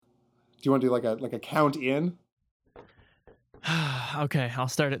you want to do like a count in? Okay, I'll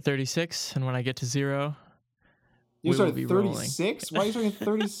start at 36, and when I get to 0, You we will started be 36? Why are you starting at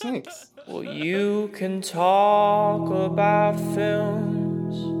 36? Well, you can talk about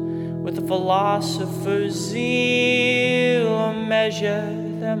films with a philosopher's zeal, or measure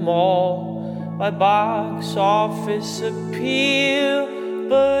them all by box office appeal.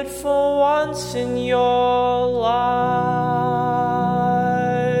 But for once in your life,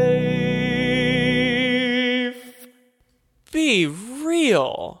 be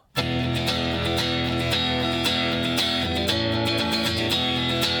real.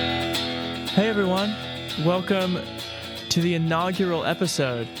 Hey everyone, welcome to the inaugural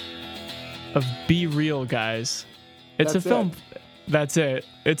episode of Be Real, guys. It's That's a film. it. That's it.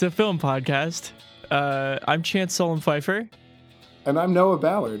 It's a film podcast. I'm Chance Solon Pfeiffer, And I'm Noah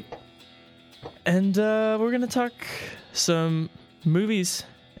Ballard. and we're gonna talk some movies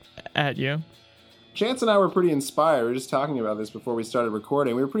at you. Chance and I were pretty inspired. We were just talking about this before we started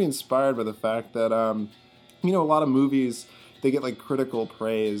recording. We were pretty inspired by the fact that, a lot of movies, they get like critical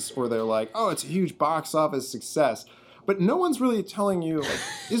praise, or they're like, oh, it's a huge box office success. But no one's really telling you, like,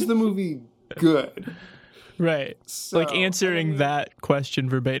 is the movie good? Right. So, Like answering that question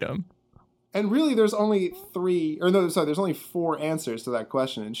verbatim. And really, there's only there's only 4 answers to that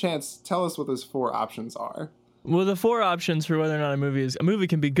question. And Chance, tell us what those 4 options are. Well, the 4 options for whether or not a movie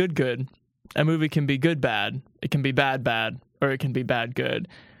can be good, a movie can be good-bad, it can be bad, or it can be bad-good.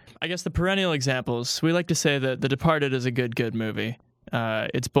 I guess the perennial examples, we like to say that The Departed is a good movie.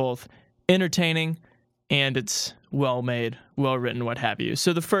 It's both entertaining and it's well-made, well-written, what have you.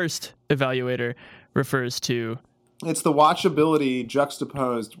 So the first evaluator refers to... It's the watchability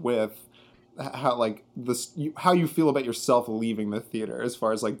juxtaposed with how how you feel about yourself leaving the theater, as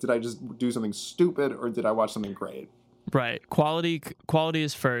far as like, did I just do something stupid or did I watch something great? Right. Quality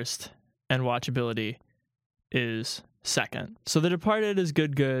is first, and watchability is second. So The Departed is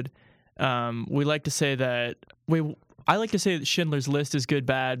good. We like to say that I like to say that Schindler's List is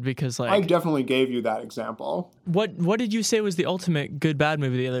good-bad because, like, I definitely gave you that example. What did you say was the ultimate good-bad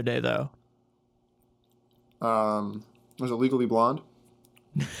movie the other day, though? Was it Legally Blonde?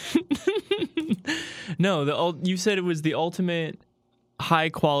 No, you said it was the ultimate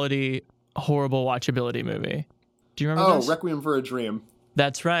high-quality, horrible watchability movie. Do you remember this? Requiem for a Dream.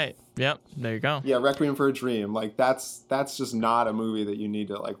 That's right. Yep, there you go. Yeah, Requiem for a Dream. Like, that's just not a movie that you need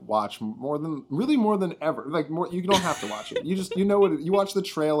to like watch more than ever. Like, you don't have to watch it. You know what? You watch the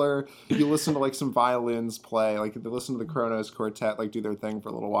trailer. You listen to like some violins play. Like, they listen to the Kronos Quartet like do their thing for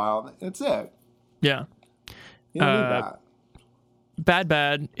a little while. That's it. Yeah. You don't need that.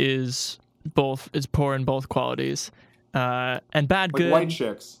 Bad is poor in both qualities. And bad Like good. White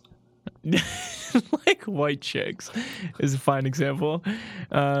Chicks. Like White Chicks is a fine example.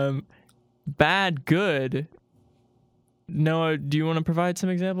 Bad good. Noah, do you want to provide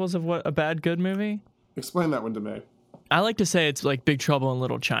some examples of what a bad good movie? Explain that one to me. I like to say it's like Big Trouble in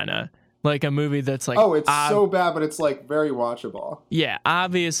Little China. Like a movie that's like... Oh, it's so bad, but it's like very watchable. Yeah,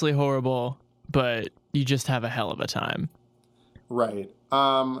 obviously horrible, but you just have a hell of a time. Right.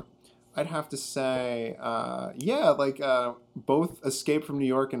 I'd have to say, both Escape from New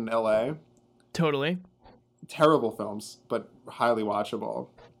York and L.A. Totally. Terrible films, but highly watchable.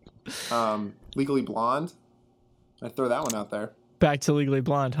 Legally Blonde. I'd throw that one out there. Back to Legally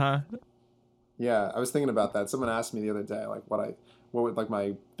Blonde, huh? Yeah, I was thinking about that. Someone asked me the other day, like, what would like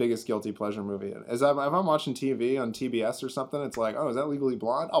my biggest guilty pleasure movie is. If I'm watching TV on TBS or something, it's like, oh, is that Legally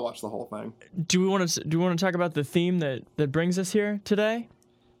Blonde? I'll watch the whole thing. Do we want to talk about the theme that brings us here today?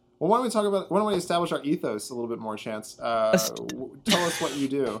 Well, why don't we establish our ethos a little bit more, Chance? Tell us what you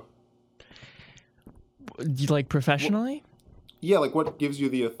do. You like professionally? Yeah, like what gives you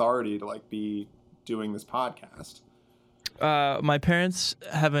the authority to like be doing this podcast? My parents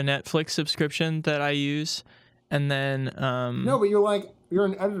have a Netflix subscription that I use, and then No, but you're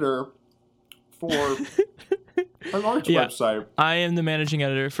an editor for an arts website. I am the managing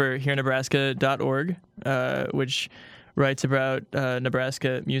editor for HereNebraska.org, which writes about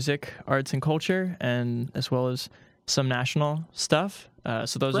Nebraska music, arts, and culture, and as well as some national stuff.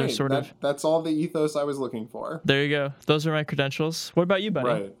 So those Great. are sort of... That's all the ethos I was looking for. There you go. Those are my credentials. What about you, buddy?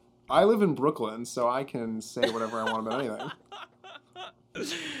 Right. I live in Brooklyn, so I can say whatever I want about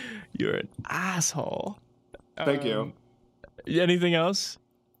anything. You're an asshole. Thank you. Anything else?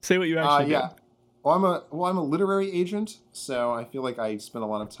 Say what you actually do. Yeah. Well, I'm a literary agent, so I feel like I spend a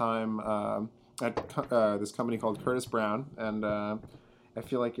lot of time at this company called Curtis Brown, and I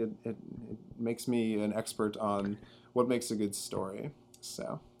feel like it makes me an expert on what makes a good story.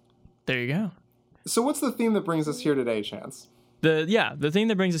 So there you go. So what's the theme that brings us here today, Chance? The thing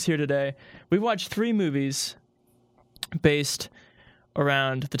that brings us here today, we watched 3 movies based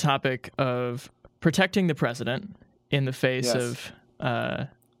around the topic of protecting the president in the face of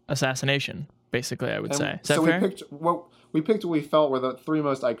assassination, basically, I would say. Is that so fair? We picked what we felt were the 3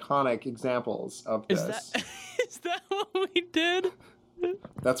 most iconic examples of this. Is that what we did?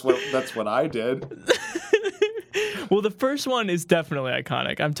 That's what I did. Well, the first one is definitely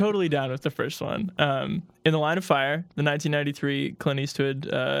iconic. I'm totally down with the first one. In the Line of Fire, the 1993 Clint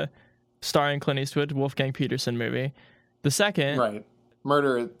Eastwood, starring Clint Eastwood, Wolfgang Peterson movie. The second... Right.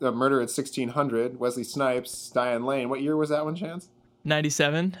 Murder at 1600, Wesley Snipes, Diane Lane. What year was that one, Chance?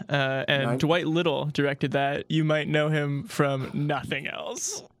 97. And Dwight Little directed that. You might know him from nothing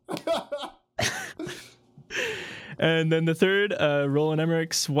else. And then the third, Roland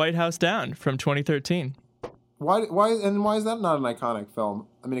Emmerich's White House Down from 2013. Why is that not an iconic film?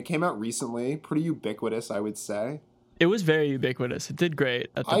 I mean, it came out recently, pretty ubiquitous, I would say. It was very ubiquitous. It did great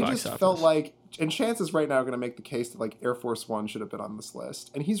at the box office. I just felt like, and Chance is right now going to make the case that like Air Force One should have been on this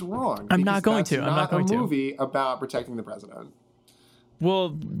list, and he's wrong. I'm not going to. I'm not going to. A movie about protecting the president. Well,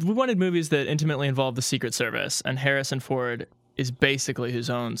 we wanted movies that intimately involved the Secret Service, and Harrison Ford is basically his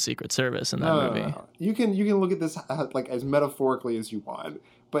own Secret Service in that movie. No. You can look at this like as metaphorically as you want,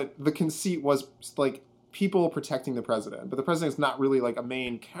 but the conceit was like people protecting the president, but the president is not really like a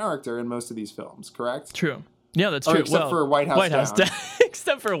main character in most of these films, correct? True. Yeah, that's true. Except for White House Down.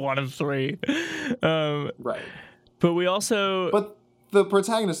 Except for one of 3. Right. But we also... But the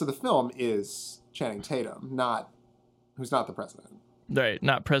protagonist of the film is Channing Tatum, who's not the president. Right,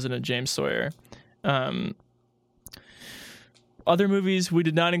 not President James Sawyer. Other movies we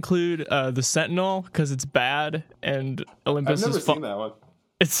did not include The Sentinel because it's bad, and Olympus I've never seen that one.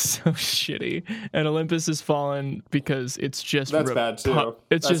 It's so shitty, and Olympus has fallen because it's just that's bad too.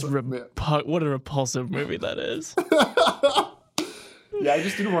 What a repulsive movie that is. Yeah, I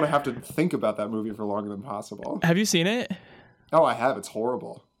just didn't want to have to think about that movie for longer than possible. Have you seen it? Oh, I have. It's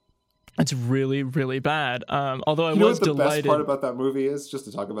horrible. It's really, really bad. Although I was delighted. You know what the best part about that movie is, just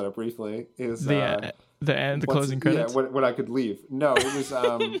to talk about it briefly, is the end, the closing credits. Yeah, when I could leave. No, it was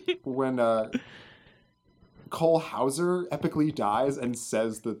when Cole Hauser epically dies and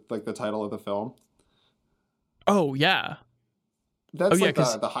says the title of the film. Oh yeah, that's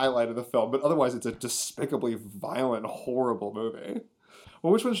the highlight of the film. But otherwise, it's a despicably violent, horrible movie.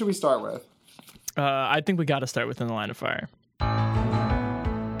 Well, which one should we start with? I think we got to start with In the Line of Fire.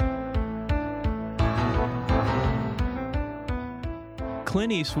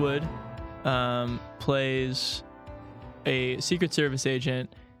 Clint Eastwood plays a Secret Service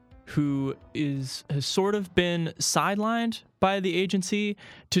agent who has sort of been sidelined by the agency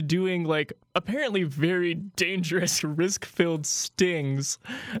to doing like apparently very dangerous, risk-filled stings.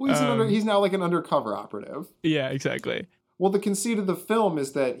 Well, he's now like an undercover operative. Yeah, exactly. Well, the conceit of the film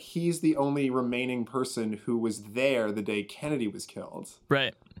is that he's the only remaining person who was there the day Kennedy was killed.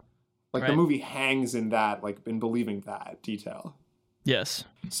 Right. Like the movie hangs in that, like in believing that detail. Yes.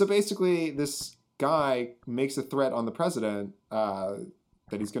 So basically, this guy makes a threat on the president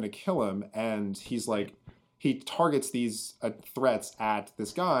that he's going to kill him, and he's like, he targets these threats at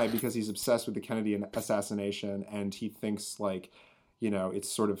this guy because he's obsessed with the Kennedy assassination, and he thinks like,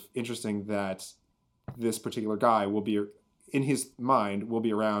 it's sort of interesting that this particular guy will be, in his mind, will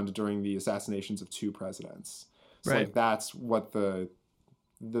be around during the assassinations of 2 presidents. So like that's what the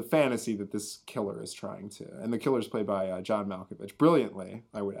fantasy that this killer is trying to. And the killer is played by John Malkovich. Brilliantly,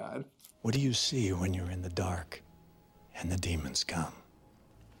 I would add. What do you see when you're in the dark and the demons come?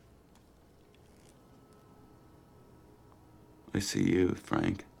 I see you,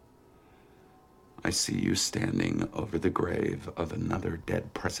 Frank. I see you standing over the grave of another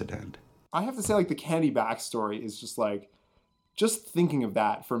dead president. I have to say, like, the Kennedy backstory is just like, just thinking of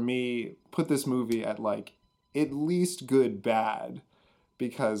that, for me, put this movie at, like, at least good, bad.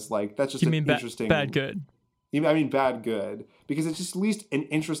 Because, like, that's just interesting... bad, good. I mean, bad, good. Because it's just at least an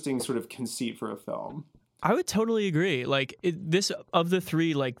interesting sort of conceit for a film. I would totally agree. Like, this, of the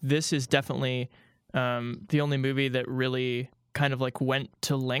 3, like, this is definitely the only movie that really kind of, like, went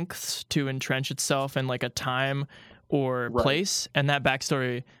to lengths to entrench itself in, like, a time or place. And that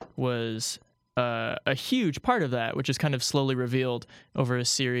backstory was a huge part of that, which is kind of slowly revealed over a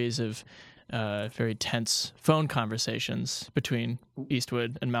series of very tense phone conversations between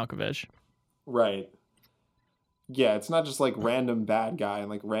Eastwood and Malkovich. Right. Yeah, it's not just like random bad guy and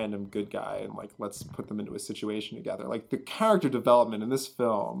like random good guy and like let's put them into a situation together. Like the character development in this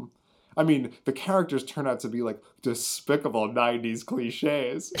film, I mean, the characters turn out to be like despicable 90s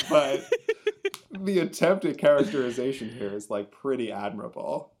cliches, but the attempt at characterization here is like pretty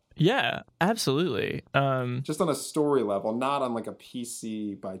admirable. Yeah, absolutely. Just on a story level, not on like a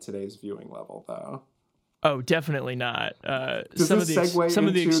PC by today's viewing level, though. Oh, definitely not. Does Some this of the segue some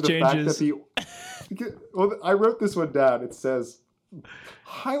of the into exchanges. the fact that well, I wrote this one down. It says,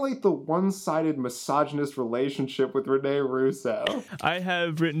 highlight the one-sided misogynist relationship with Rene Russo. I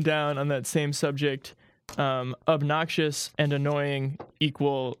have written down on that same subject, obnoxious and annoying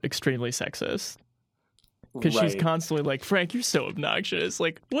equal extremely sexist. Because she's constantly like, Frank, you're so obnoxious.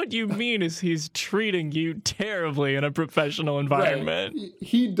 Like, what you mean is he's treating you terribly in a professional environment. Right.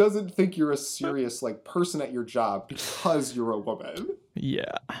 He doesn't think you're a serious like person at your job because you're a woman.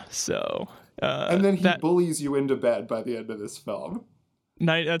 Yeah, so... and then he bullies you into bed by the end of this film.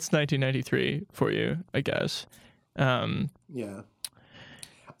 That's 1993 for you, I guess. Yeah.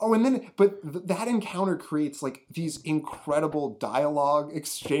 Oh, and then, but that encounter creates like these incredible dialogue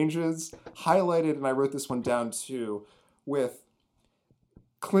exchanges highlighted, and I wrote this one down too, with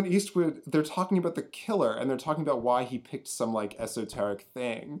Clint Eastwood. They're talking about the killer, and they're talking about why he picked some like esoteric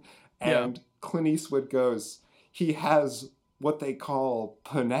thing. And Clint Eastwood goes, he has what they call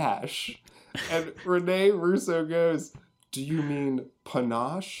panache. And Rene Russo goes, do you mean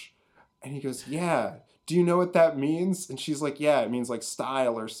panache? And he goes, yeah. Do you know what that means? And she's like, yeah, it means like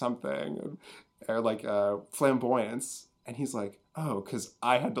style or something, or like flamboyance. And he's like, oh, because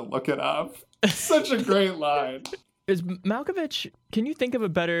I had to look it up. Such a great line. Is Malkovich, can you think of a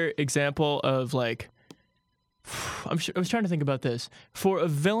better example of like, I was trying to think about this, for a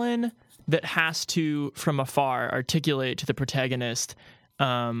villain that has to, from afar, articulate to the protagonist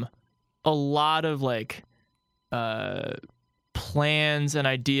a lot of like plans and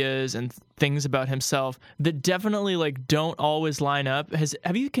ideas and things about himself that definitely like don't always line up.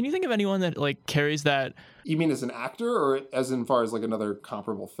 Can you think of anyone that like carries that? You mean as an actor or as in far as like another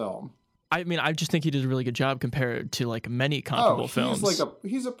comparable film? I mean, I just think he did a really good job compared to like many comparable films.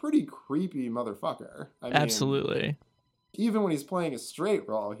 He's a pretty creepy motherfucker. I mean, absolutely. Even when he's playing a straight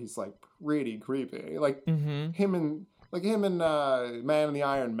role, he's like pretty creepy. Like him and Man in the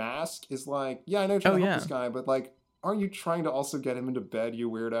Iron Mask is like, yeah, I know you're trying to help this guy, but like, aren't you trying to also get him into bed, you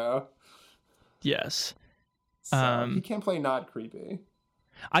weirdo? Yes. So he can't play not creepy.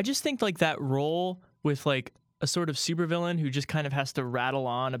 I just think like that role with like a sort of supervillain who just kind of has to rattle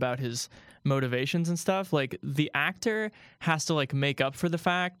on about his motivations and stuff, like the actor has to like make up for the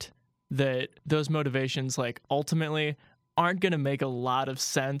fact that those motivations like ultimately aren't going to make a lot of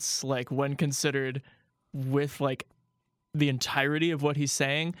sense like when considered with like the entirety of what he's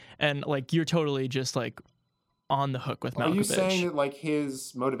saying, and like you're totally just like on the hook with Malkovich. Are you saying that like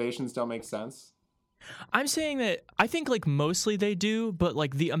his motivations don't make sense? I'm saying that I think like mostly they do, but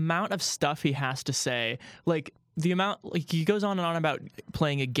like the amount of stuff he has to say, like the amount, like he goes on and on about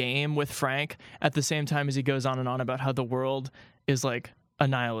playing a game with Frank at the same time as he goes on and on about how the world is like a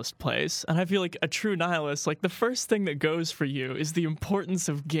nihilist place. And I feel like a true nihilist, like the first thing that goes for you is the importance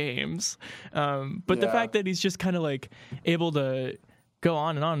of games. But the fact that he's just kind of like able to go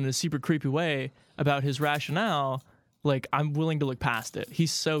on in a super creepy way about his rationale, like I'm willing to look past it.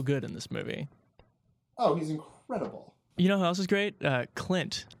 He's so good in this movie. Oh, he's incredible. You know who else is great?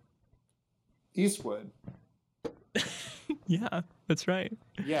 Clint Eastwood. Yeah, that's right.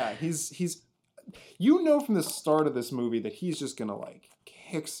 Yeah, he's you know from the start of this movie that he's just gonna like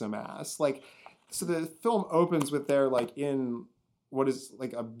kick some ass. Like, so the film opens with they're like in what is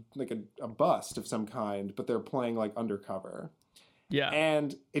like a bust of some kind, but they're playing like undercover. Yeah.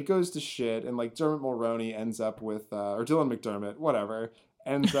 And it goes to shit, and like Dermot Mulroney ends up with or Dylan McDermott, whatever,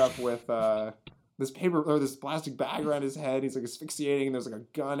 ends up with this paper or this plastic bag around his head. He's like asphyxiating, and there's like a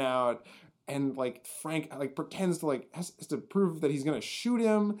gun out, and like Frank like pretends to like has to prove that he's gonna shoot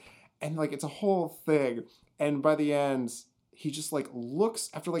him, and like it's a whole thing. And by the end, he just like looks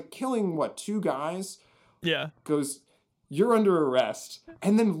after like killing two guys. Yeah. Goes, "You're under arrest,"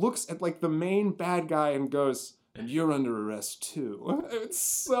 and then looks at like the main bad guy and goes, "And you're under arrest too." It's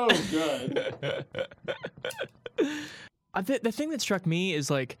so good. The thing that struck me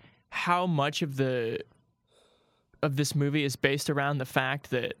is like how much of this movie is based around the fact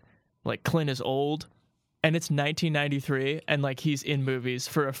that like Clint is old, and it's 1993, and like he's in movies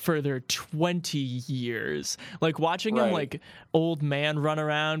for a further 20 years. Like watching him like old man run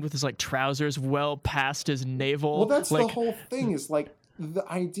around with his like trousers well past his navel. Well, that's like, the whole thing is like the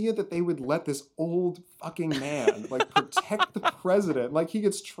idea that they would let this old fucking man like protect the president. Like he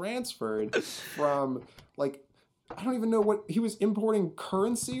gets transferred from like, I don't even know what he was importing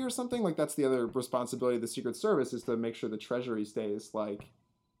currency or something. Like that's the other responsibility of the Secret Service is to make sure the treasury stays like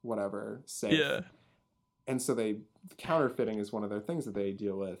whatever safe. Yeah. And so counterfeiting is one of their things that they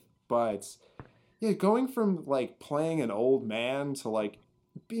deal with. But yeah, going from like playing an old man to like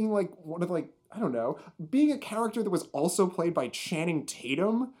being like one of like, I don't know, being a character that was also played by Channing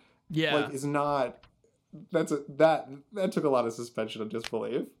Tatum. Yeah. Like is not, that took a lot of suspension of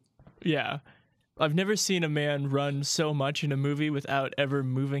disbelief. Yeah. I've never seen a man run so much in a movie without ever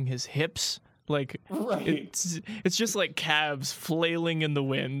moving his hips. Like, Right. it's just like calves flailing in the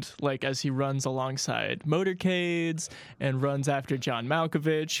wind, like as he runs alongside motorcades and runs after John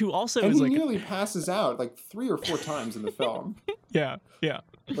Malkovich, who also And is he like nearly passes out like 3 or 4 times in the film. yeah.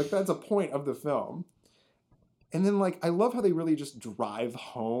 Like that's a point of the film. And then like I love how they really just drive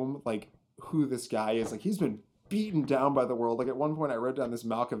home like who this guy is. Like he's been beaten down by the world. Like at one point I wrote down this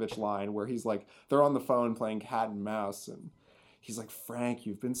Malkovich line where he's like, they're on the phone playing cat and mouse, and he's like, Frank,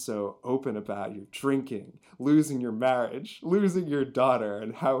 you've been so open about your drinking, losing your marriage, losing your daughter,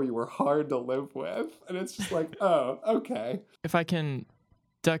 and how you were hard to live with. And it's just like, oh, okay. If I can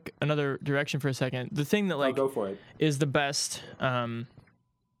duck another direction for a second, the thing that like go for it. is the best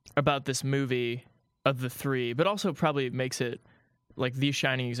about this movie of the 3, but also probably makes it like the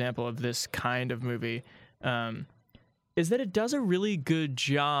shining example of this kind of movie, is that it does a really good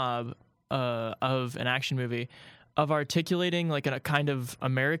job of an action movie of articulating like a kind of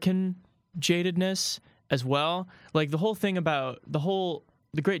American jadedness as well. Like the whole thing about the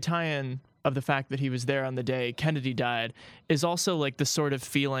great tie-in of the fact that he was there on the day Kennedy died is also like the sort of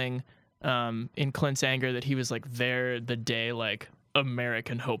feeling in Clint's anger that he was like there the day like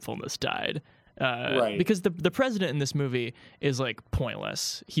American hopefulness died. Right. Because the president in this movie is like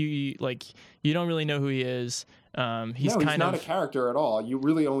pointless. He like you don't really know who he is. He's not a character at all. You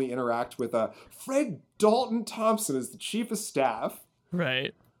really only interact with Fred Dalton Thompson as the chief of staff.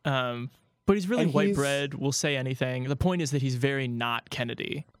 Right. But he's really white bread, will say anything. The point is that he's very not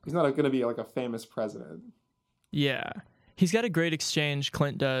Kennedy. He's not going to be like a famous president. Yeah. He's got a great exchange,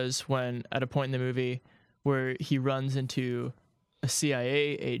 Clint does, when at a point in the movie where he runs into a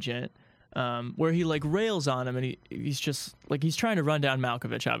CIA agent, where he like rails on him, and he's just like, he's trying to run down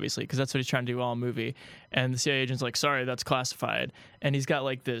Malkovich, obviously, because that's what he's trying to do all movie. And the CIA agent's like, sorry, that's classified. And he's got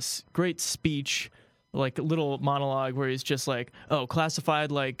like this great speech, like a little monologue where he's just like, oh,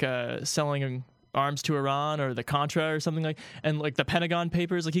 classified, like selling arms to Iran or the Contra or something like, and like the Pentagon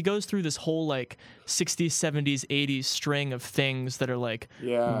Papers. Like he goes through this whole like 60s, 70s, 80s string of things that are like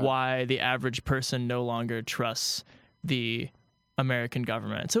why the average person no longer trusts the American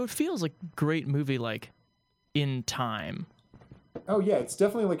government. So it feels like a great movie, like in time. Oh yeah, it's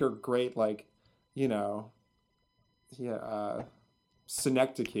definitely like a great like,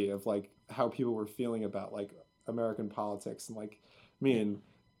 synecdoche of like how people were feeling about like American politics. And like,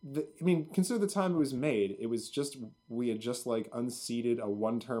 consider the time it was made. It was just, we had just like unseated a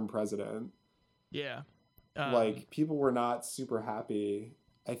one-term president. Yeah. Like people were not super happy,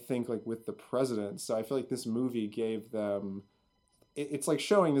 I think, like with the president. So I feel like this movie gave them, it's like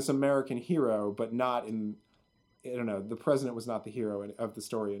showing this American hero, but not in, I don't know, the president was not the hero of the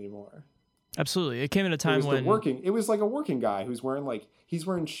story anymore. Absolutely. It came at a time when it was like a working guy who's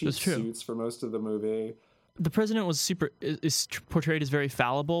wearing cheap suits for most of the movie. The president is portrayed as very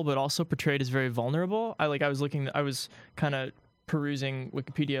fallible, but also portrayed as very vulnerable. I was kind of perusing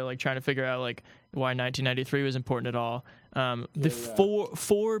Wikipedia, like trying to figure out like why 1993 was important at all.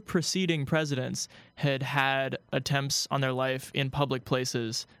 Four preceding presidents had attempts on their life in public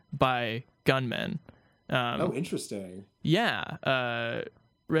places by gunmen. Interesting. Yeah.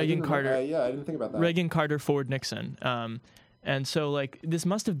 Reagan Carter. I didn't think about that. Reagan, Carter, Ford, Nixon. And so like this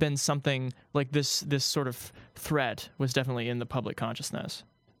must have been something like this sort of threat was definitely in the public consciousness.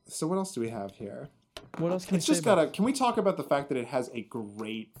 So what else do we have here? What else can we say? Can we talk about the fact that it has a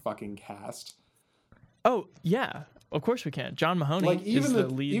great fucking cast? Oh, yeah. Of course we can. John Mahoney like, even is the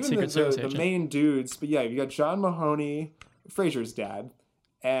lead Secret Service agent. The main dudes, but yeah, you got John Mahoney, Fraser's dad,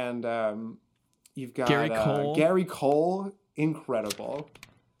 and you've got Gary Cole. Gary Cole, incredible.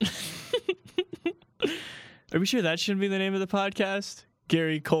 Are we sure that shouldn't be the name of the podcast?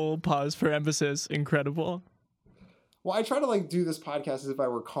 Gary Cole, pause for emphasis, incredible. Well, I try to like do this podcast as if I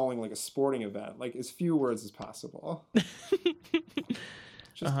were calling like a sporting event, like as few words as possible.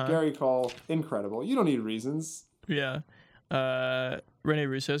 Just Gary Cole, incredible. You don't need reasons. Yeah. Rene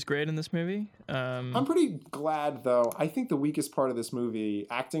Russo's great in this movie. I'm pretty glad though. I think the weakest part of this movie,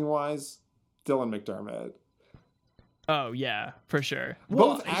 acting wise, Dylan McDermott. Oh yeah, for sure.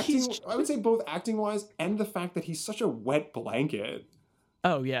 I would say both acting wise and the fact that he's such a wet blanket.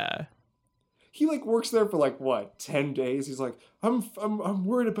 Oh yeah. he like works there for like what 10 days. He's like, I'm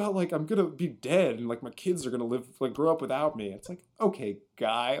worried about like I'm gonna be dead and like my kids are gonna grow up without me. It's like, okay,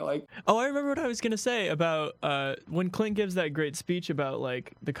 guy, like. Oh, I remember what I was gonna say about when Clint gives that great speech about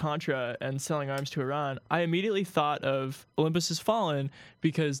like the Contra and selling arms to Iran. I immediately thought of Olympus Has Fallen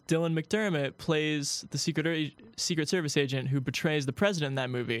because Dylan McDermott plays the Secret Service agent who betrays the president in that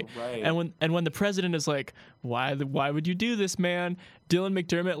movie. Right. And when the president is like, why would you do this, man? Dylan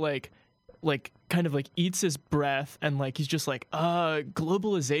McDermott like kind of like eats his breath and like he's just like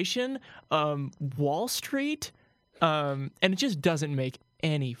globalization, Wall Street, and it just doesn't make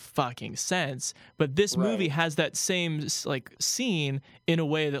any fucking sense. But this movie has that same like scene in a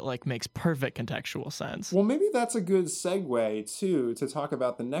way that like makes perfect contextual sense. Well, maybe that's a good segue too to talk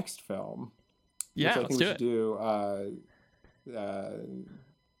about the next film. Yeah, which I think we should do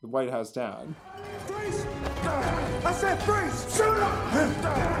The White House Down. Freeze! I said freeze! Shoot him!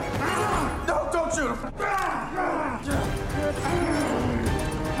 No, don't shoot him!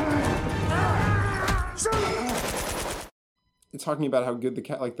 Shoot him! Talking about how good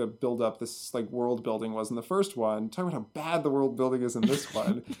the build up, this like world building was in the first one, talking about how bad the world building is in this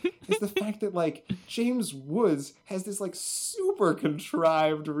one, is the fact that like James Woods has this like super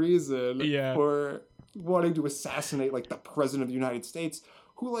contrived reason for wanting to assassinate like the president of the United States,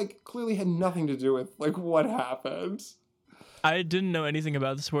 who like clearly had nothing to do with like what happened. I didn't know anything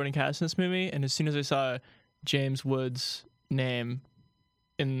about the supporting cast in this movie, and as soon as I saw James Woods' name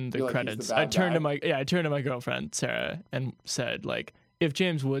in the credits, I turned to my girlfriend Sarah and said, like, if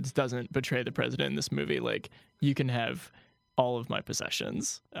James Woods doesn't betray the president in this movie, like, you can have all of my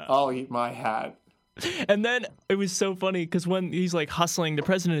possessions. I'll eat my hat. And then it was so funny because when he's like hustling, the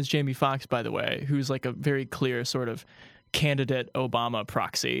president is Jamie Foxx, by the way, who's like a very clear sort of candidate Obama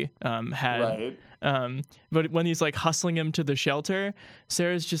proxy. But when he's like hustling him to the shelter,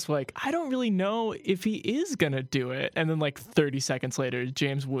 Sarah's just like, I don't really know if he is gonna do it. And then like 30 seconds later,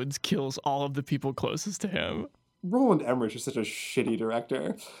 James Woods kills all of the people closest to him. Roland Emmerich is such a shitty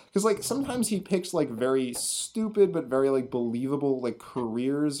director because like sometimes he picks like very stupid but very like believable like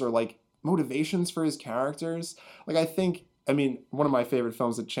careers or like motivations for his characters. Like I mean, one of my favorite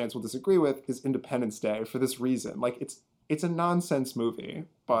films that Chance will disagree with is Independence Day for this reason. Like it's a nonsense movie,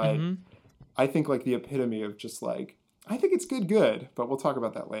 but I think like the epitome of just like, I think it's good, but we'll talk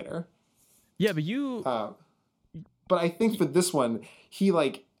about that later. Yeah, but but I think for this one, he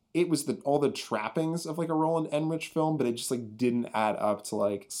like, it was all the trappings of like a Roland Emmerich film, but it just like didn't add up to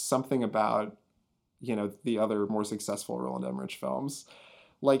like something about, you know, the other more successful Roland Emmerich films.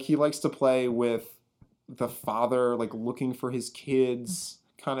 Like he likes to play with the father, like looking for his kids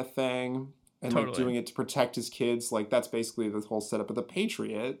kind of thing. And like doing it to protect his kids. Like that's basically the whole setup of The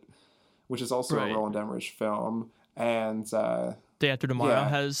Patriot, which is also a Roland Emmerich film. And Day After Tomorrow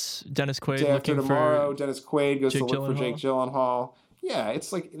has Dennis Quaid Day After Tomorrow, Dennis Quaid goes to look for Jake Gyllenhaal. Yeah,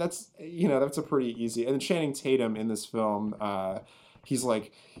 it's like that's a pretty easy. And then Channing Tatum in this film, he works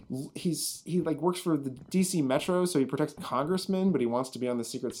for the DC Metro, so he protects congressmen, but he wants to be on the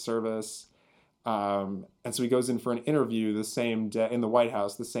Secret Service. And so he goes in for an interview the same day in the White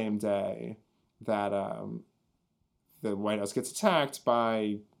House, the same day that the White House gets attacked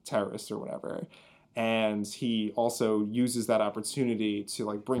by terrorists or whatever. And he also uses that opportunity to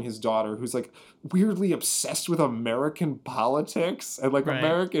like bring his daughter, who's like weirdly obsessed with American politics and like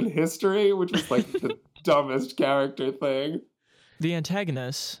American history, which is like the dumbest character thing. The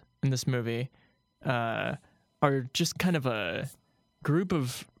antagonists in this movie are just kind of a group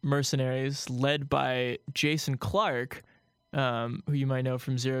of mercenaries led by Jason Clarke, who you might know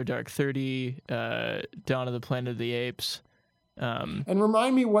from Zero Dark 30, Dawn of the Planet of the Apes. And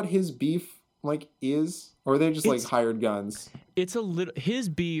remind me what his beef like is, or are they just like hired guns? It's a little. His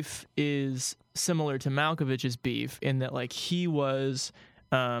beef is similar to Malkovich's beef in that like he was.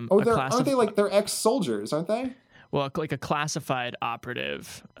 Aren't they like they're ex-soldiers, aren't they? Well, like a classified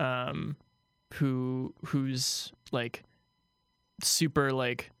operative, who's like super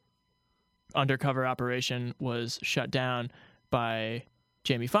like undercover operation was shut down by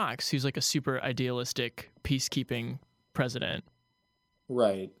Jamie Foxx, who's like a super idealistic peacekeeping president.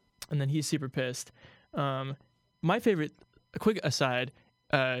 Right. And then he's super pissed. My favorite, a quick aside,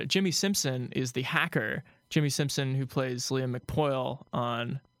 Jimmy Simpson is the hacker. Jimmy Simpson, who plays Liam McPoyle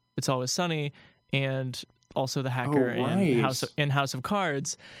on It's Always Sunny, and also the hacker in House of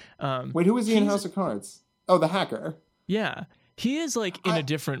Cards. Wait, who is he in House of Cards? Oh, the hacker. Yeah. He is like in a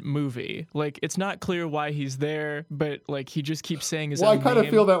different movie. Like it's not clear why he's there, but like he just keeps saying his own name. Well, I kind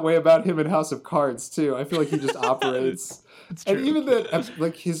of feel that way about him in House of Cards too. I feel like he just operates. It's true. And even that,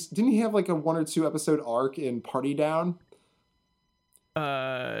 like didn't he have like a 1 or 2 episode arc in Party Down?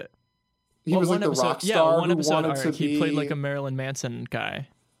 He was like the rock star one who episode wanted to arc. be. He played like a Marilyn Manson guy.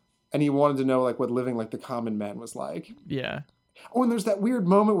 And he wanted to know like what living like the common man was like. Yeah. Oh, and there's that weird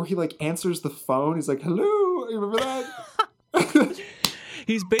moment where he like answers the phone. He's like, "Hello," you remember that?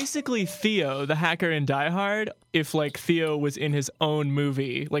 He's basically Theo, the hacker in Die Hard, if like Theo was in his own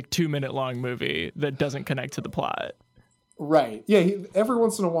movie, like 2-minute long movie that doesn't connect to the plot. Right. Yeah. Every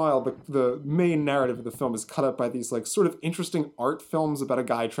once in a while, the main narrative of the film is cut up by these like sort of interesting art films about a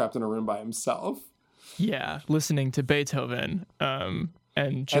guy trapped in a room by himself. Yeah, listening to Beethoven,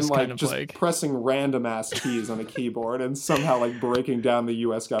 and just like, kind of just like pressing random ass keys on a keyboard and somehow like breaking down the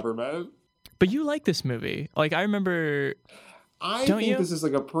U.S. government. But you like this movie? Like I remember. I Don't think you? this is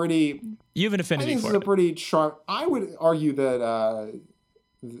like a pretty. You have an I affinity think this for is a it. pretty charm. I would argue that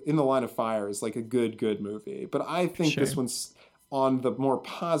In the Line of Fire is like a good movie, but I think this one's on the more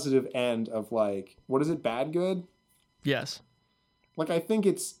positive end of like, what is it? Bad good? Yes. Like I think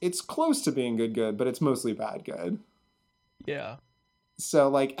it's close to being good, but it's mostly bad good. Yeah. So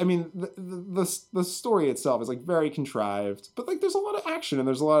like, I mean, the story itself is like very contrived, but like there's a lot of action and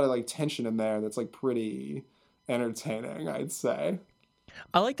there's a lot of like tension in there that's like pretty entertaining, I'd say.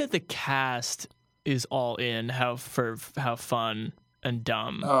 I like that the cast is all in how fun and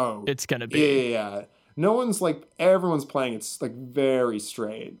dumb it's gonna be. Yeah. No one's like, everyone's playing it's like very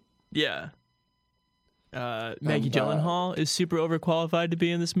straight. Yeah. Maggie Gyllenhaal is super overqualified to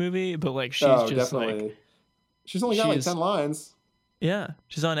be in this movie, but like she's just definitely. like She's only got like 10 lines. Yeah,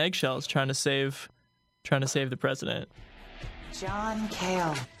 she's on eggshells trying to save the president. John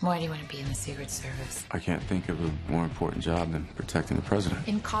Cale. Why do you want to be in the Secret Service? I can't think of a more important job than protecting the president.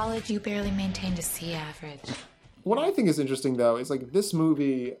 In college, you barely maintained a C average. What I think is interesting, though, is like this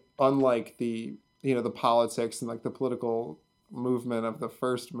movie, unlike the the politics and like the political movement of the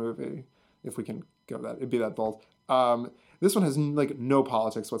first movie, if we can go that, it'd be that bold. This one has like no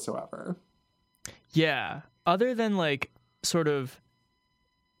politics whatsoever. Yeah, other than like sort of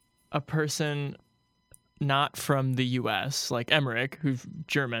a person not from the U.S., like Emmerich, who's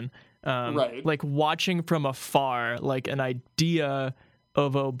German, right? Like watching from afar, like an idea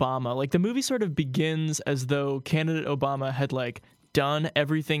of Obama. Like the movie sort of begins as though candidate Obama had like done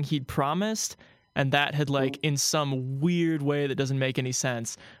everything he'd promised, and that had like in some weird way that doesn't make any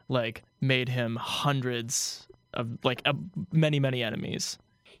sense, like made him hundreds of like many enemies.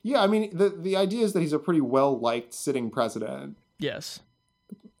 Yeah, I mean the idea is that he's a pretty well liked sitting president. Yes.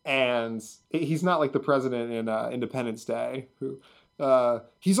 And he's not like the president in Independence Day, who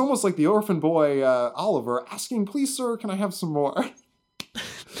he's almost like the orphan boy Oliver asking, "Please, sir, can I have some more?"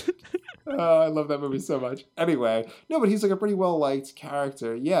 I love that movie so much. Anyway, no, but he's like a pretty well liked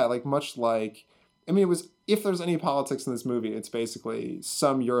character. Yeah, like much like, I mean, it was, if there's any politics in this movie, it's basically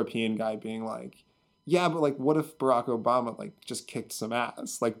some European guy being like, yeah, but like, what if Barack Obama like just kicked some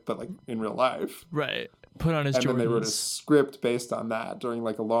ass, like, but like in real life, right? Put on his and Jordans. then they wrote a script based on that during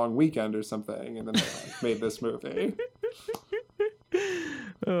like a long weekend or something, and then they like, made this movie.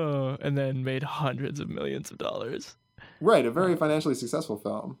 Oh, and then made hundreds of millions of dollars. Right, a very financially successful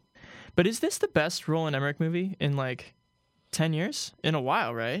film. But is this the best Roland Emmerich movie in like 10 years? In a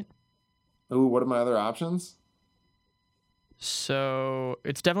while, right? Ooh, what are my other options? So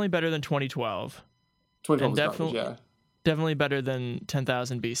it's definitely better than 2012. 2012 was garbage, yeah. Definitely better than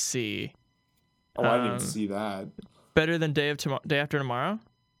 10,000 BC. Oh, I didn't even see that. Better than Day After Tomorrow?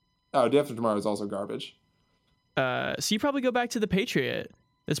 Oh, Day After Tomorrow is also garbage. So you probably go back to The Patriot.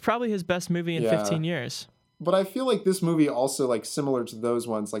 It's probably his best movie in 15 years. But I feel like this movie also, like, similar to those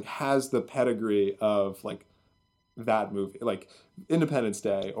ones, like, has the pedigree of, like, that movie. Like, Independence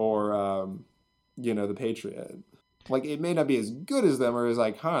Day or, The Patriot. Like, it may not be as good as them or as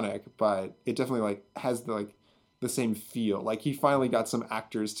iconic, but it definitely, like, has the same feel. Like, he finally got some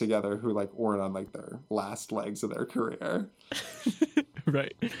actors together who, like, weren't on, like, their last legs of their career.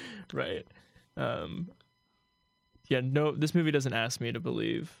 Right. This movie doesn't ask me to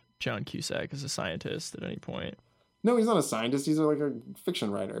believe John Cusack is a scientist at any point. No, he's not a scientist. He's like a fiction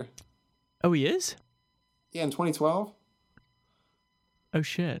writer. Oh, he is? Yeah, in 2012. Oh,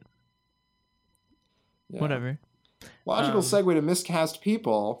 shit. Yeah. Whatever. Logical segue to miscast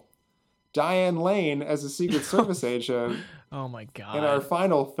people. Diane Lane as a Secret Service agent. Oh, my God. In our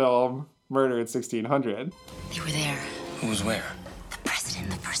final film, Murder at 1600. They were there. Who was where? The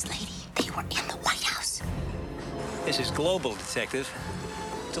president and the first lady. They were in the White House. This is global, Detective.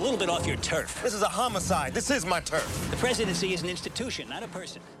 It's a little bit off your turf. This is a homicide. This is my turf. The presidency is an institution, not a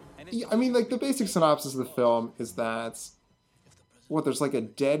person. Yeah, I mean, like, the basic synopsis of the film is that, there's like a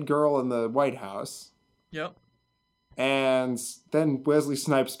dead girl in the White House. Yep. And then Wesley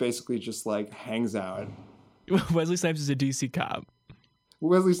Snipes basically just, like, hangs out. Wesley Snipes is a DC cop.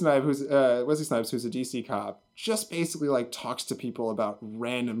 Wesley Snipes, who's a DC cop, just basically like talks to people about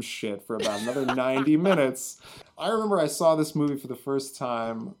random shit for about another 90 minutes. I remember I saw this movie for the first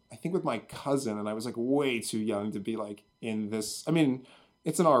time, I think with my cousin, and I was like way too young to be like in this. I mean,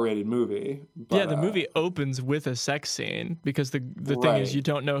 it's an R-rated movie. But, yeah, the movie opens with a sex scene because the thing is you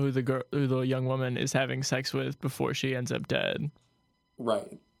don't know who the young woman is having sex with before she ends up dead.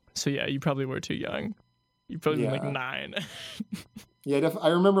 Right. So yeah, you probably were too young. You probably been like 9. Yeah, I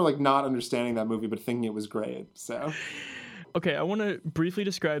remember like not understanding that movie, but thinking it was great. So, okay, I want to briefly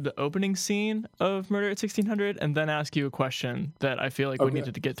describe the opening scene of Murder at 1600, and then ask you a question that I feel like we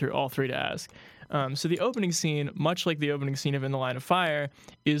needed to get through all 3 to ask. So the opening scene, much like the opening scene of In the Line of Fire,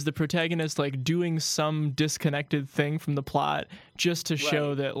 is the protagonist like doing some disconnected thing from the plot just to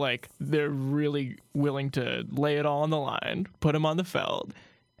show that like they're really willing to lay it all on the line, put him on the felt,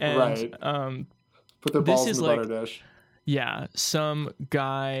 and put their balls in the butter dish. Yeah, some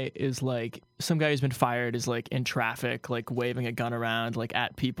guy who's been fired is like in traffic, like waving a gun around, like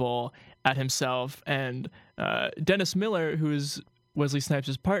at people, at himself, and Dennis Miller, who is Wesley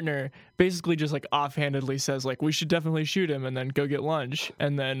Snipes' partner, basically just like offhandedly says like we should definitely shoot him and then go get lunch,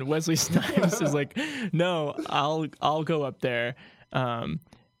 and then Wesley Snipes is like, no, I'll go up there,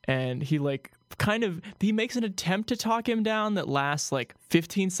 and he like he makes an attempt to talk him down that lasts like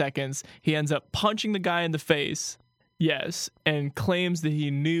 15 seconds. He ends up punching the guy in the face. Yes, and claims that he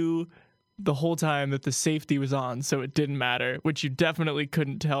knew the whole time that the safety was on, so it didn't matter, which you definitely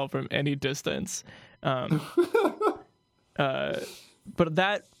couldn't tell from any distance. But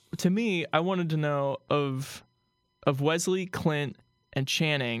that, to me, I wanted to know of Wesley, Clint, and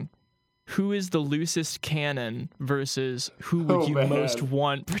Channing, who is the loosest cannon versus who would you most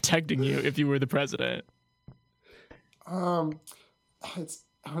want protecting you if you were the president? It's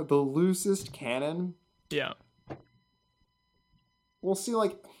the loosest cannon. Yeah. Well, see,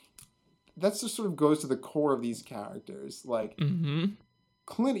 like, that just sort of goes to the core of these characters. Like,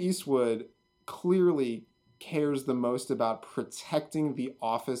 Clint Eastwood clearly cares the most about protecting the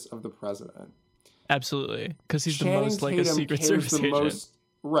office of the president. Absolutely, because he's the most like a Secret Service agent.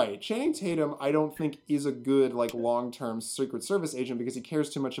 Right. Channing Tatum, I don't think, is a good, like, long-term Secret Service agent because he cares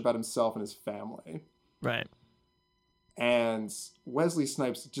too much about himself and his family. Right. And Wesley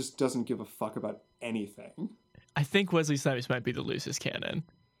Snipes just doesn't give a fuck about anything. I think Wesley Snipes might be the loosest cannon.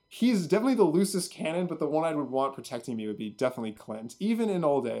 He's definitely the loosest cannon, but the one I would want protecting me would be definitely Clint, even in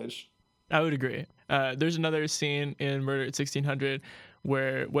old age. I would agree. There's another scene in Murder at 1600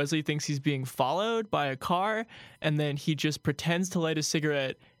 where Wesley thinks he's being followed by a car, and then he just pretends to light a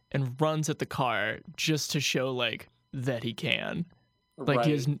cigarette and runs at the car just to show, like, that he can. Like,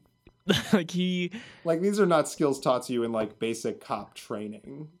 he has... these are not skills taught to you in like basic cop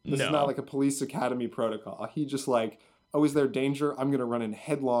training. This is not like a police academy protocol. He just like, oh, is there danger? I'm gonna run in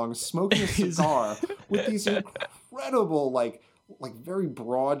headlong, smoking a cigar with these incredible like very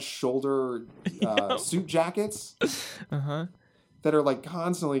broad shoulder suit jackets that are like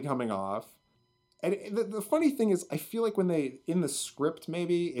constantly coming off. And the funny thing is, I feel like when they in the script,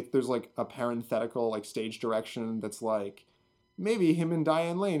 maybe if there's like a parenthetical like stage direction that's like, maybe him and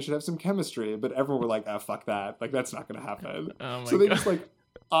Diane Lane should have some chemistry, but everyone were like, fuck that. Like, that's not going to happen. So they just, like,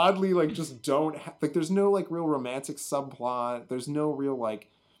 oddly, like, just don't... like, there's no, like, real romantic subplot. There's no real, like...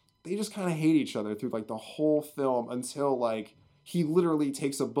 They just kind of hate each other through, like, the whole film until, like, he literally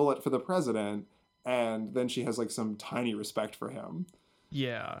takes a bullet for the president, and then she has, like, some tiny respect for him.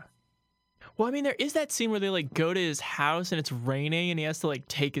 Yeah. Well, I mean, there is that scene where they, like, go to his house, and it's raining, and he has to, like,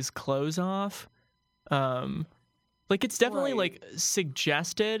 take his clothes off. Like, it's definitely, like,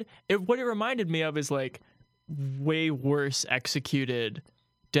 suggested. What it reminded me of is, like, way worse executed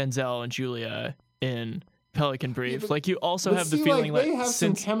Denzel and Julia in Pelican Brief. Like, you also have the feeling like... they have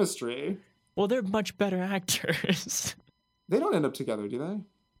some chemistry. Well, they're much better actors. They don't end up together, do they?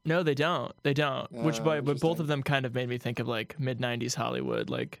 No, they don't. They don't. But both of them kind of made me think of, like, mid-90s Hollywood,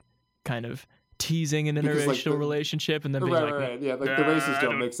 like, kind of... teasing an interracial relationship and then being yeah, like the races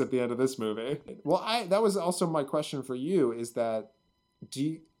don't mix at the end of this movie. Well, that was also my question for you, is that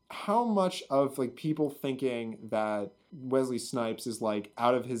how much of like people thinking that Wesley Snipes is like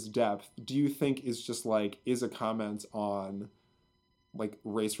out of his depth do you think is just like is a comment on like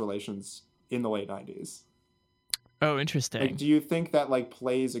race relations in the late 90s? Oh, interesting. Like, do you think that like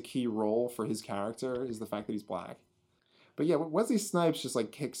plays a key role for his character, is the fact that he's black? But yeah, Wesley Snipes just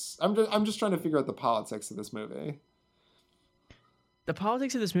like kicks... I'm just trying to figure out the politics of this movie. The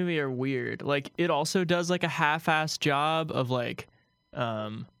politics of this movie are weird. Like, it also does like a half-assed job of like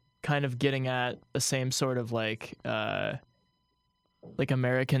kind of getting at the same sort of like American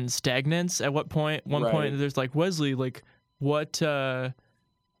stagnance. At one point there's like, Wesley, like what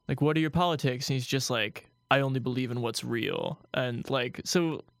like, what are your politics? And he's just like, I only believe in what's real. And like,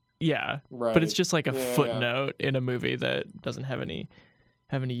 so yeah, Right. but it's just like a Yeah, footnote in a movie that doesn't have any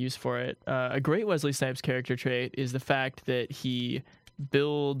use for it. A great Wesley Snipes character trait is the fact that he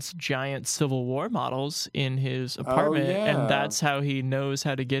builds giant Civil War models in his apartment, and that's how he knows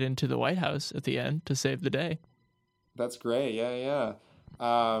how to get into the White House at the end to save the day. That's great. Yeah.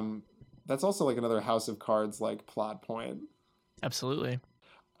 That's also like another House of Cards like plot point. Absolutely.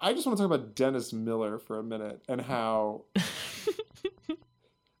 I just want to talk about Dennis Miller for a minute and how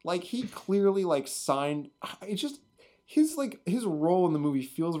like he clearly like signed his role in the movie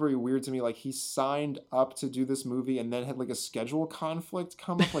feels very weird to me. Like he signed up to do this movie and then had like a schedule conflict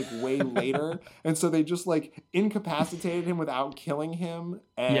come up like way later. And so they just like incapacitated him without killing him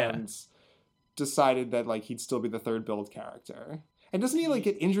and decided that like he'd still be the third build character. And doesn't he like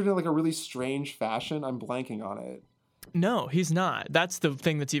get injured in like a really strange fashion? I'm blanking on it. No, he's not. That's the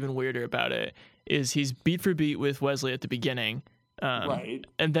thing that's even weirder about it, is he's beat for beat with Wesley at the beginning. Right.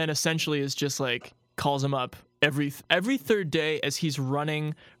 And then essentially is just like calls him up every third day as he's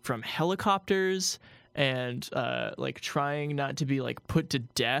running from helicopters and like trying not to be like put to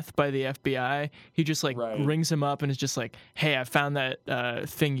death by the FBI. He just like rings him up and is just like, hey, I found that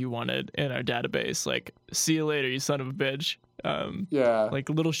thing you wanted in our database. Like, see you later, you son of a bitch. Like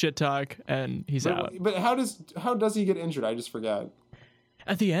little shit talk, and he's out. But how does he get injured? I just forget.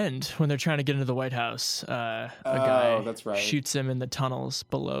 At the end, when they're trying to get into the White House, a guy that's right. shoots him in the tunnels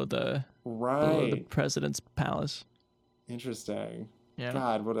below the president's palace. Interesting. Yeah.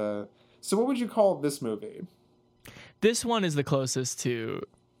 God, So what would you call this movie? This one is the closest to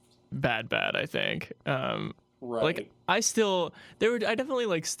bad, I think. Like I definitely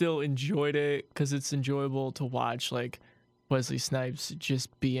like still enjoyed it because it's enjoyable to watch like Wesley Snipes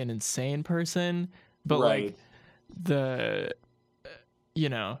just be an insane person, but like the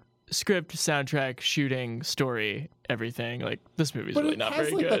script, soundtrack, shooting, story, everything, like this movie's really not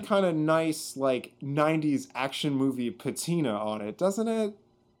very good. But it has like that kind of nice like 90s action movie patina on it, doesn't it?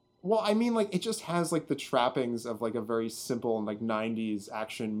 Well, I mean, like it just has like the trappings of like a very simple like 90s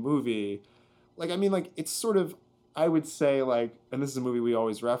action movie. Like, I mean, like it's sort of, I would say like, and this is a movie we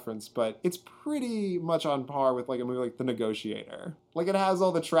always reference, but it's pretty much on par with like a movie like The Negotiator. Like it has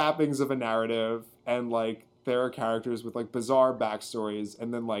all the trappings of a narrative, and like there are characters with like bizarre backstories,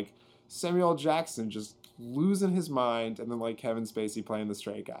 and then like Samuel L. Jackson just losing his mind, and then like Kevin Spacey playing the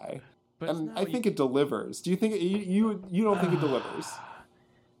straight guy. And I think it delivers. Do you think you don't think it delivers?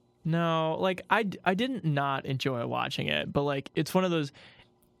 No, like I didn't not enjoy watching it, but like it's one of those.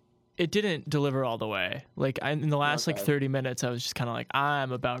 It didn't deliver all the way. Like in the last like 30 minutes, I was just kind of like,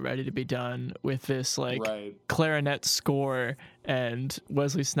 I'm about ready to be done with this like clarinet score and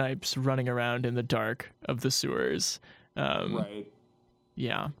Wesley Snipes running around in the dark of the sewers.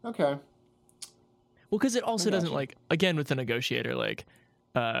 Yeah. Okay. Well, because it also doesn't like, again with The Negotiator, like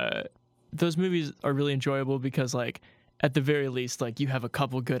those movies are really enjoyable because like at the very least, like you have a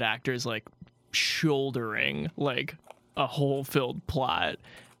couple good actors like shouldering like a whole filled plot.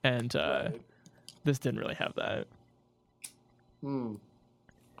 And this didn't really have that.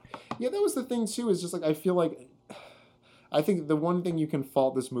 Yeah, that was the thing too, is just like I think the one thing you can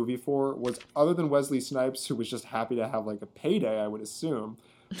fault this movie for was, other than Wesley Snipes, who was just happy to have like a payday, I would assume,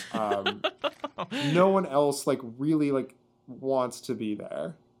 no one else like really like wants to be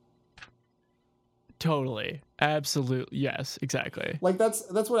there. Totally. Absolutely. Yes, exactly. Like that's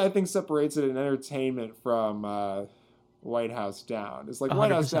what I think separates it in entertainment from White House Down. It's like 100%.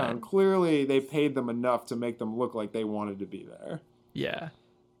 White House Down, clearly they paid them enough to make them look like they wanted to be there. Yeah.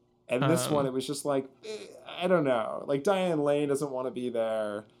 And this one, it was just like, I don't know. Like Diane Lane doesn't want to be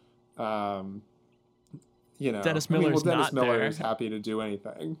there. Dennis Miller's Dennis Miller is happy to do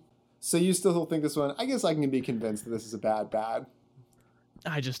anything. So you still think this one? I guess I can be convinced that this is a bad.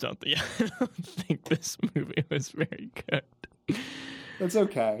 I just don't. I don't think this movie was very good. It's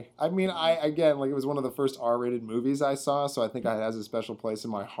okay. I mean, it was one of the first R-rated movies I saw, so I think it has a special place in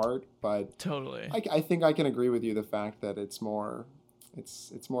my heart. But totally, I think I can agree with you, the fact that it's more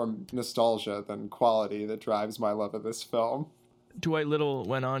nostalgia than quality that drives my love of this film. Dwight Little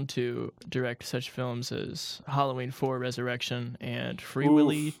went on to direct such films as Halloween 4: Resurrection and Free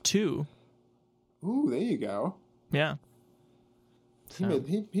Willy 2. Ooh, there you go. Yeah. So.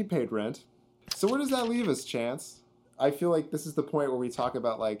 He paid rent. So where does that leave us, Chance? I feel like this is the point where we talk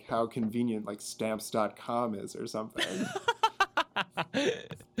about like how convenient like stamps.com is or something.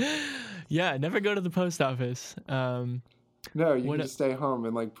 Yeah, never go to the post office. No, you can just stay home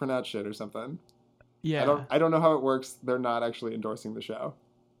and like print out shit or something. Yeah. I don't know how it works. They're not actually endorsing the show.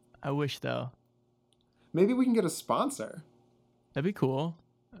 I wish though. Maybe we can get a sponsor. That'd be cool.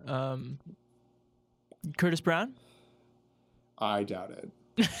 Curtis Brown? I doubt it.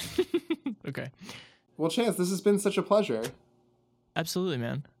 Okay. Well, Chance, this has been such a pleasure. Absolutely,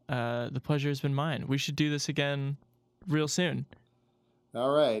 man. The pleasure has been mine. We should do this again real soon.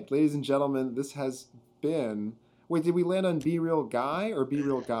 All right, ladies and gentlemen, this has been... Wait, did we land on Be Real Guy or Be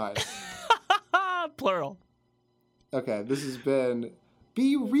Real Guys? Plural. Okay, this has been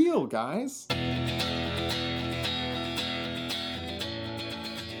Be Real Guys.